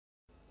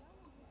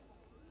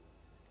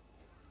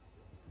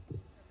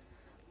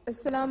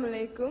Assalamu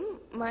alaikum.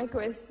 My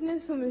question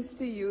is for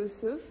Mr.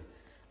 Yusuf.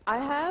 I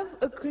have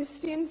a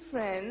Christian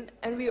friend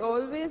and we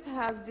always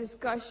have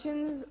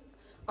discussions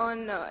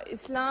on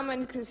Islam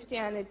and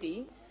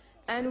Christianity.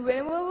 And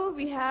whenever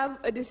we have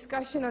a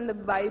discussion on the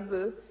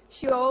Bible,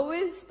 she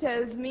always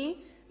tells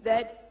me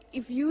that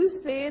if you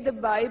say the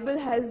Bible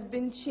has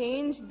been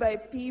changed by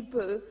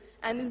people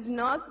and is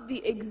not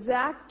the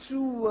exact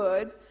true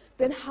word,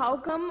 then how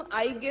come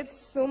I get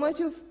so much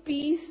of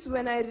peace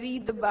when I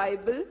read the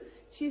Bible?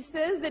 She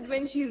says that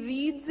when she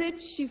reads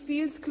it, she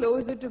feels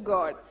closer to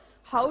God.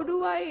 How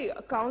do I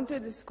counter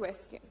this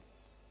question?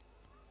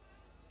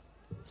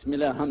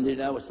 Bismillah,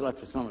 alhamdulillah, wa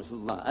salatu wa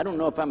rasulullah. I don't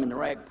know if I'm in the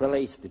right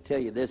place to tell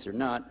you this or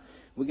not.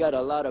 We got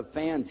a lot of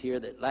fans here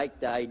that like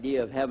the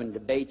idea of having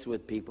debates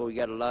with people. We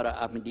got a lot of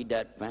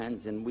Ahmadiyyat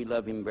fans, and we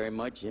love him very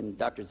much. And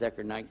Dr.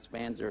 Zakir Naik's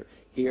fans are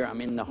here.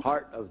 I'm in the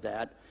heart of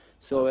that.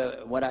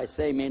 So what I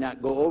say may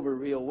not go over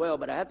real well,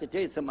 but I have to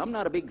tell you something. I'm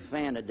not a big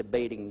fan of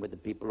debating with the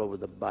people over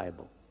the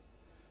Bible.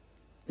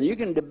 You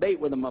can debate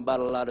with them about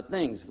a lot of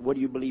things. What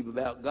do you believe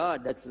about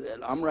God?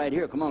 I'm right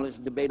here. Come on, let's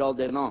debate all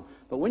day long.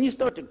 But when you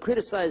start to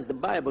criticize the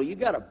Bible, you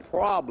got a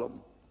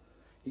problem.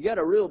 You got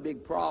a real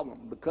big problem,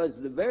 because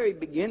the very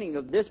beginning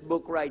of this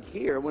book right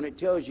here, when it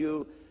tells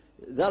you,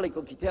 ذَلِكَ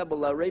الْكِتَابُ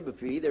لَا رَيْبَ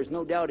فِيهِ, there's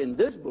no doubt in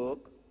this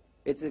book,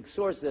 it's a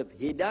source of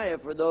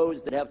hidayah for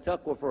those that have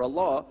taqwa for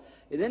Allah.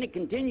 And then it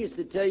continues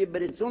to tell you,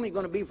 but it's only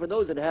going to be for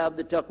those that have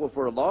the taqwa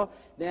for Allah.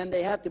 Then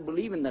they have to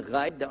believe in the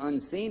ghaib, the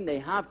unseen. They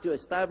have to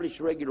establish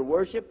regular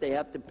worship. They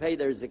have to pay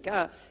their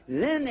zakah.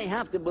 Then they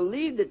have to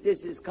believe that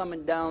this is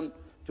coming down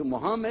to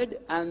Muhammad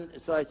and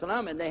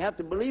Sallallahu, and they have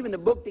to believe in the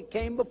book that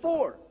came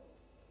before.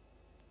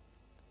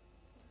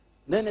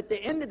 Then at the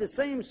end of the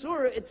same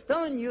surah, it's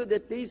telling you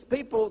that these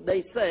people,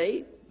 they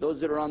say, those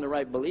that are on the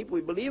right belief,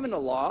 we believe in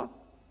Allah,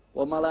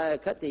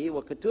 وَمَلَائِكَتِهِ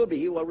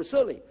وَكُتُبِهِ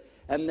وَرُسُلِهِ.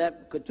 And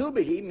that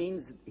kutubihi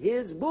means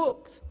his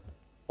books,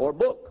 or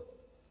book.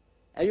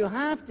 And you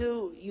have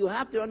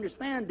to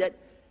understand that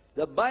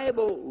the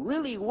Bible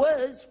really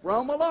was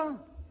from Allah.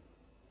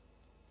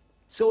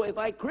 So if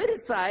I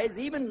criticize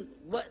even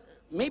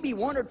maybe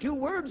one or two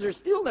words are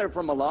still there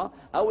from Allah,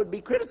 I would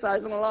be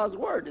criticizing Allah's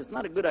word. It's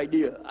not a good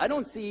idea. I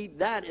don't see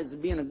that as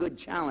being a good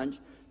challenge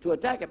to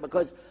attack it,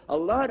 because a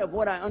lot of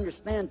what I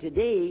understand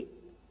today,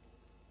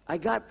 I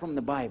got from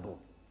the Bible.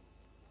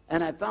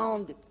 And I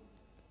found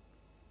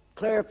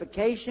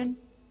clarification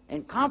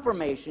and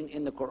confirmation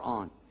in the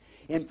Quran.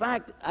 In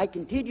fact, I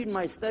continued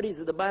my studies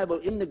of the Bible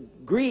in the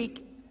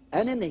Greek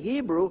and in the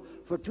Hebrew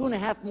for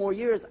 2.5 more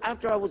years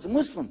after I was a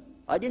Muslim.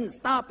 I didn't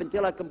stop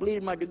until I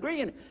completed my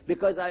degree in it,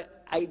 because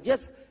I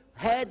just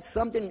had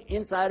something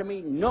inside of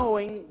me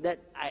knowing that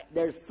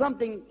there's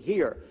something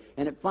here.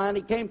 And it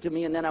finally came to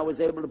me, and then I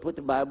was able to put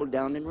the Bible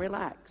down and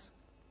relax.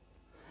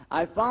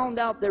 I found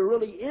out there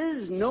really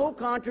is no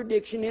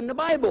contradiction in the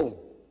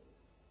Bible,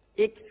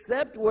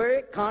 except where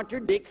it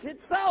contradicts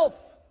itself.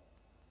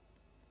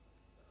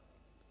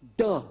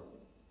 Duh.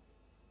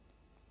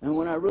 And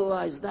when I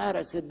realized that,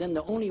 I said, then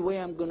the only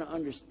way I'm going to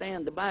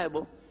understand the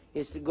Bible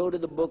is to go to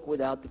the book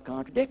without the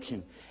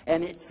contradiction.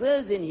 And it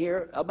says in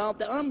here about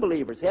the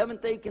unbelievers,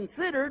 haven't they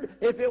considered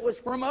if it was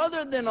from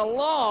other than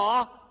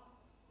Allah,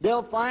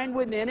 they'll find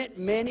within it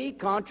many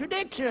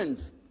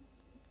contradictions.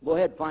 Go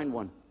ahead, find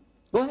one.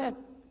 Go ahead.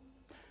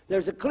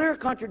 There's a clear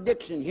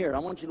contradiction here. I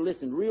want you to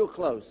listen real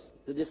close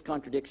to this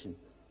contradiction.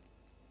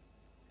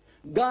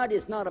 God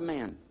is not a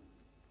man.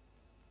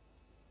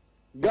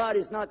 God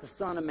is not the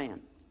son of man.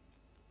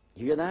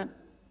 You hear that?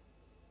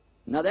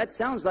 Now that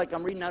sounds like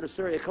I'm reading out of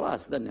Surah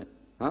Ikhlas, doesn't it?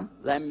 Huh?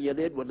 Lam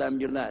yalid wa lam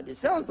yulad. It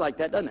sounds like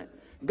that, doesn't it?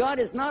 God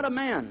is not a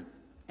man,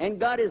 and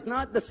God is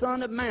not the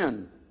son of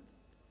man.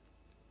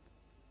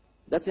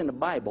 That's in the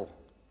Bible.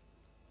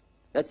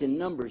 That's in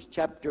Numbers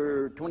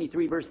chapter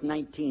 23, verse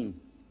 19.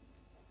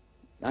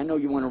 I know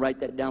you want to write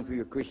that down for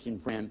your Christian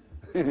friend.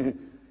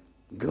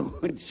 Go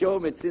and show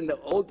them it's in the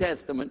Old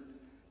Testament,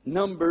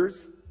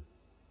 Numbers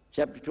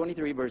chapter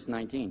 23, verse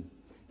 19.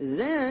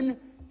 Then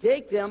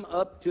take them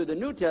up to the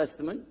New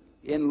Testament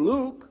in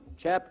Luke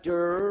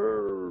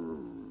chapter,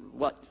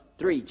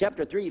 3,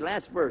 chapter 3,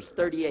 last verse,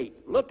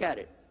 38. Look at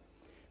it.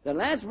 The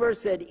last verse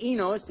said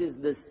Enos is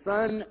the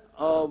son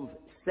of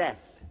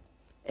Seth.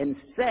 And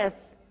Seth,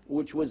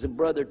 which was a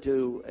brother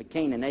to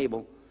Cain and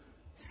Abel,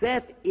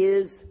 Seth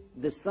is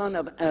the son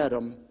of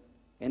Adam,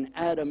 and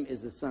Adam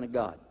is the son of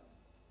God.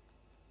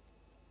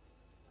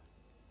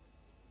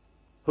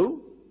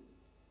 Who?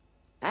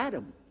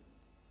 Adam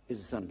is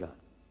the son of God.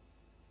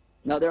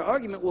 Now their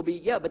argument will be,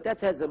 yeah, but that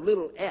has a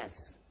little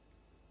s.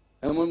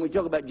 And when we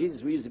talk about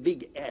Jesus, we use a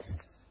big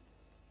S.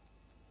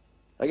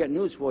 I got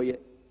news for you.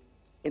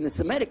 In the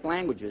Semitic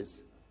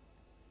languages,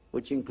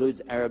 which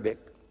includes Arabic,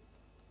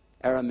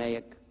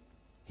 Aramaic,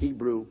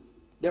 Hebrew,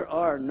 there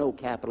are no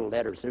capital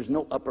letters. There's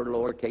no upper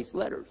lowercase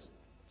letters.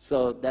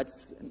 So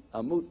that's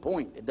a moot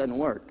point. It doesn't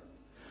work.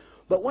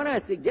 But what I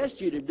suggest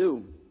you to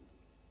do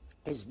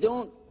is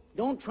don't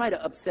don't try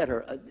to upset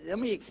her. Let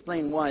me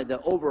explain why,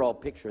 the overall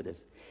picture of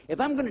this. If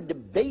I'm going to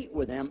debate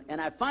with them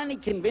and I finally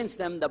convince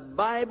them the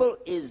Bible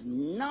is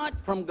not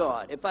from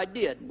God, if I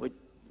did, which,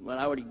 well,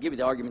 I already give you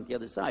the argument the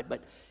other side,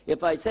 but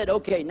if I said,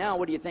 okay, now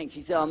what do you think?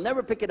 She said, I'll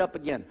never pick it up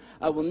again.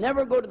 I will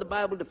never go to the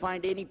Bible to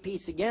find any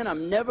peace again.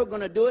 I'm never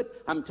going to do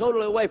it. I'm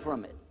totally away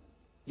from it.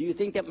 Do you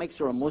think that makes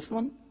her a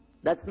Muslim?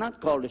 That's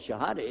not called a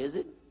Shahada, is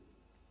it?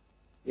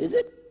 Is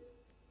it?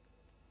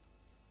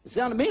 It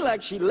sounded to me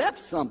like she left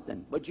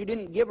something, but you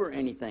didn't give her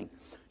anything.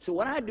 So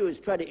what I do is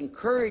try to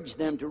encourage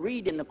them to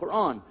read in the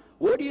Quran.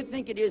 What do you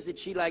think it is that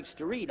she likes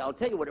to read? I'll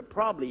tell you what it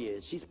probably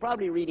is. She's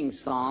probably reading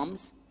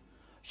Psalms.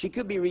 She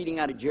could be reading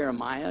out of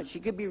Jeremiah. She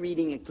could be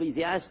reading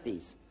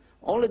Ecclesiastes.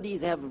 All of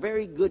these have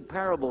very good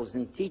parables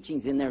and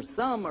teachings in there.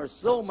 Some are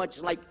so much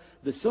like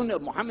the Sunnah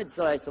of Muhammad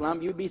sallallahu alaihi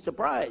wasallam, you'd be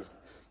surprised.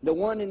 The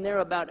one in there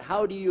about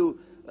how do you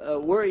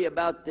worry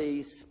about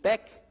the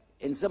speck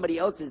in somebody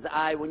else's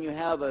eye when you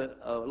have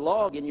a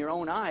log in your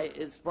own eye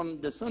is from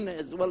the Sunnah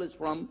as well as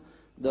from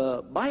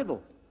the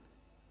Bible.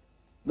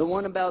 The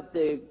one about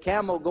the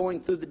camel going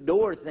through the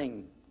door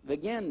thing,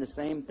 again, the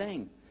same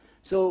thing.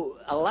 So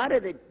a lot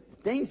of the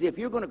things, if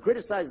you're going to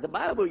criticize the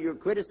Bible, you're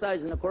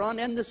criticizing the Quran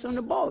and the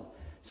Sunnah both.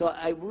 So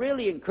I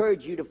really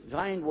encourage you to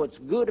find what's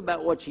good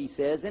about what she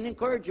says and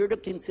encourage her to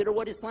consider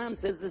what Islam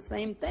says the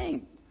same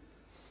thing.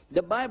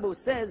 The Bible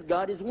says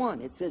God is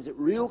one. It says it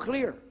real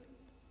clear.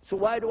 So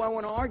why do I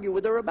want to argue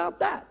with her about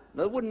that?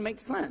 That wouldn't make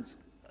sense.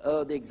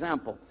 The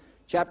example,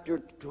 chapter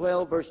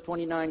 12, verse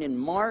 29 in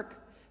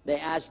Mark, they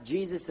asked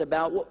Jesus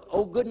about,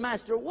 oh, good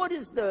master,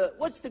 what's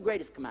the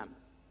greatest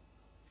commandment?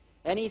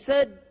 And he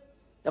said,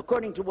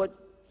 according to what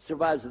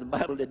survives of the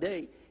Bible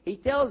today, he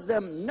tells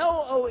them,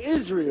 know, O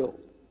Israel.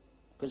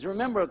 Because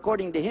remember,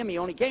 according to him, he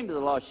only came to the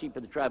lost sheep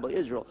of the tribe of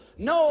Israel.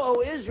 Know,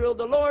 O Israel,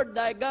 the Lord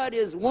thy God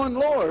is one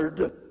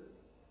Lord.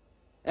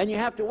 And you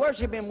have to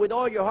worship him with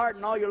all your heart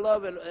and all your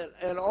love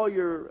and all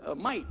your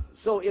might.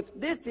 So if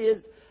this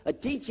is a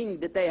teaching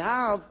that they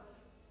have,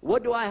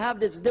 what do I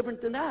have that's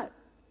different than that?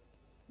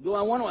 Do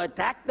I want to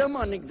attack them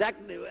on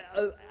exactly...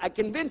 I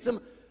convince them,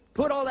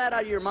 put all that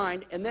out of your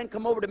mind, and then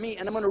come over to me,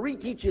 and I'm going to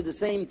reteach you the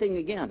same thing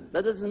again.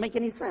 That doesn't make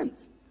any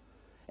sense.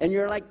 And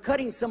you're like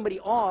cutting somebody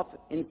off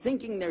and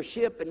sinking their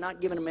ship and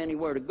not giving them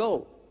anywhere to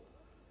go.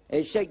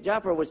 As Sheikh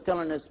Jafar was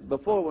telling us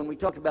before when we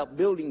talked about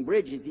building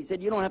bridges, he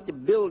said you don't have to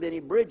build any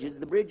bridges.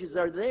 The bridges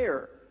are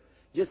there.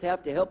 Just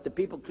have to help the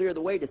people clear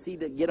the way to see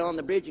that get on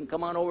the bridge and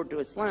come on over to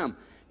Islam.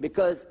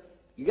 Because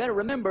you got to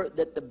remember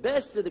that the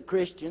best of the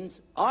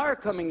Christians are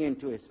coming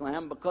into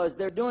Islam because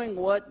they're doing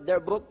what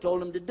their book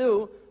told them to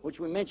do, which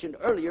we mentioned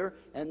earlier,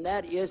 and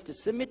that is to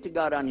submit to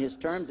God on his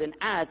terms and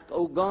ask,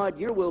 oh God,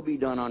 your will be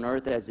done on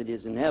earth as it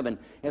is in heaven.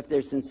 If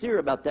they're sincere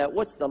about that,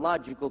 what's the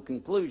logical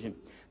conclusion?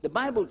 The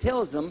Bible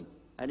tells them,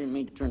 I didn't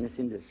mean to turn this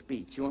into a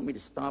speech. You want me to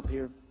stop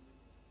here?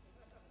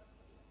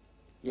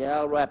 Yeah,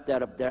 I'll wrap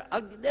that up there.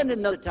 Then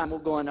another time we'll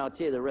go on and I'll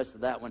tell you the rest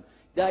of that one.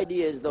 The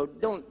idea is, though,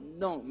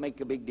 don't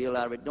make a big deal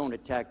out of it. Don't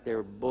attack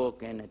their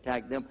book and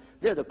attack them.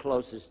 They're the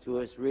closest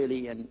to us,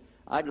 really, and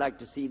I'd like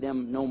to see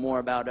them know more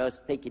about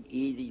us. Take it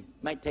easy. It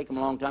might take them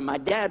a long time. My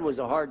dad was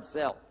a hard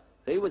sell.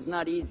 He was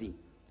not easy.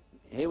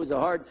 He was a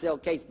hard sell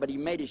case, but he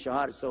made his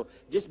shahada. So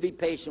just be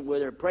patient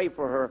with her. Pray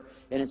for her,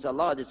 and it's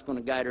Allah that's going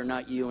to guide her,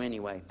 not you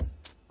anyway.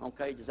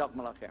 Okay,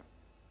 Jazakumullah khair.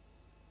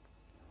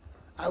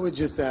 I would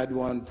just add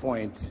one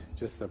point,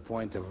 just a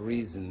point of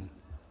reason,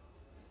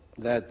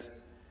 that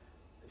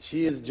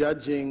she is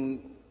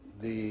judging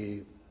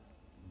the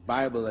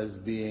Bible as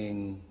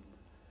being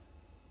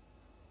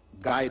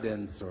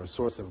guidance or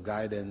source of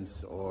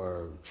guidance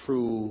or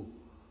true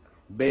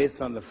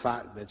based on the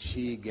fact that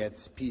she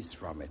gets peace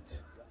from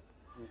it.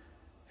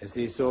 You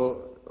see,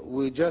 so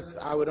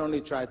I would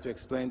only try to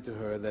explain to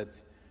her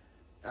that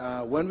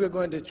when we're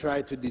going to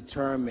try to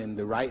determine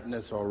the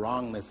rightness or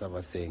wrongness of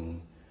a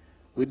thing,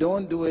 we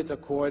don't do it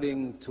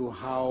according to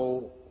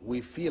how we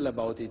feel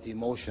about it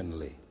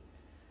emotionally.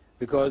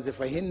 Because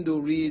if a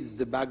Hindu reads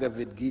the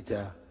Bhagavad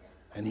Gita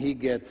and he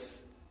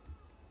gets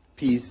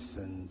peace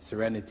and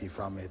serenity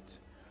from it,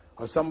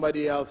 or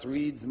somebody else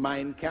reads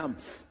Mein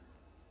Kampf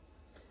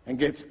and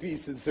gets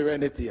peace and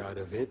serenity out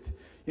of it,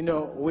 you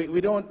know, we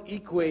don't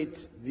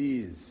equate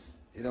these.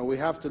 You know, we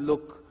have to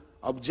look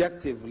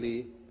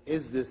objectively,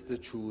 is this the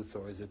truth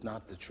or is it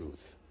not the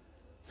truth?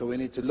 So we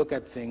need to look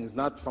at things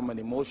not from an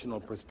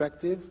emotional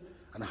perspective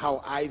and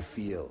how I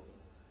feel,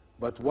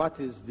 but what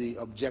is the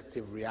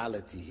objective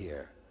reality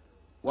here?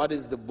 What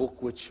is the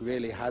book which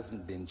really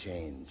hasn't been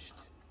changed?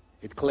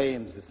 It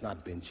claims it's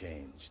not been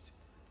changed,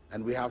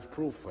 and we have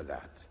proof for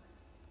that.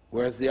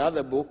 Whereas the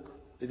other book,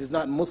 it is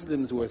not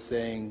Muslims who are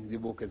saying the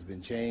book has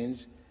been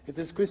changed, it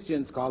is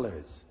Christian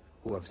scholars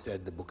who have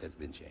said the book has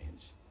been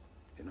changed.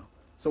 You know?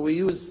 So we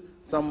use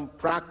some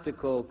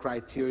practical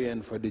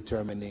criterion for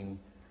determining,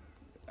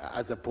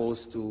 as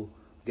opposed to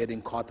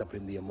getting caught up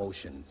in the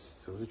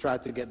emotions. So we try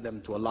to get them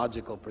to a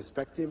logical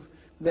perspective,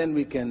 then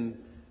we can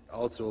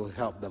also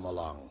help them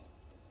along.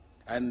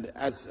 And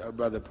as our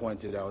brother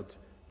pointed out,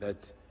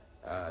 that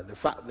the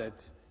fact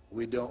that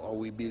we don't, or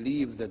we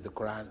believe that the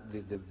Quran,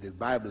 the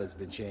Bible has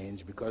been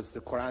changed because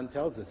the Quran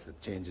tells us that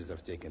changes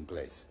have taken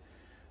place.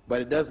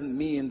 But it doesn't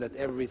mean that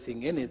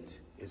everything in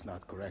it is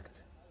not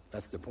correct.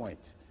 That's the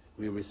point.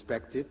 We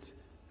respect it,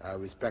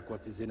 respect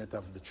what is in it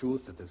of the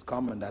truth that has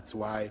come, and that's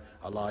why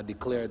Allah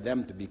declared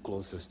them to be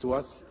closest to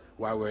us,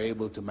 why we're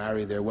able to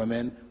marry their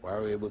women, why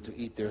we're able to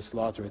eat their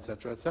slaughter,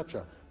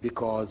 etc.,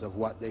 because of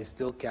what they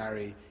still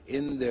carry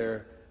in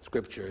their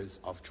scriptures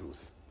of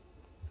truth.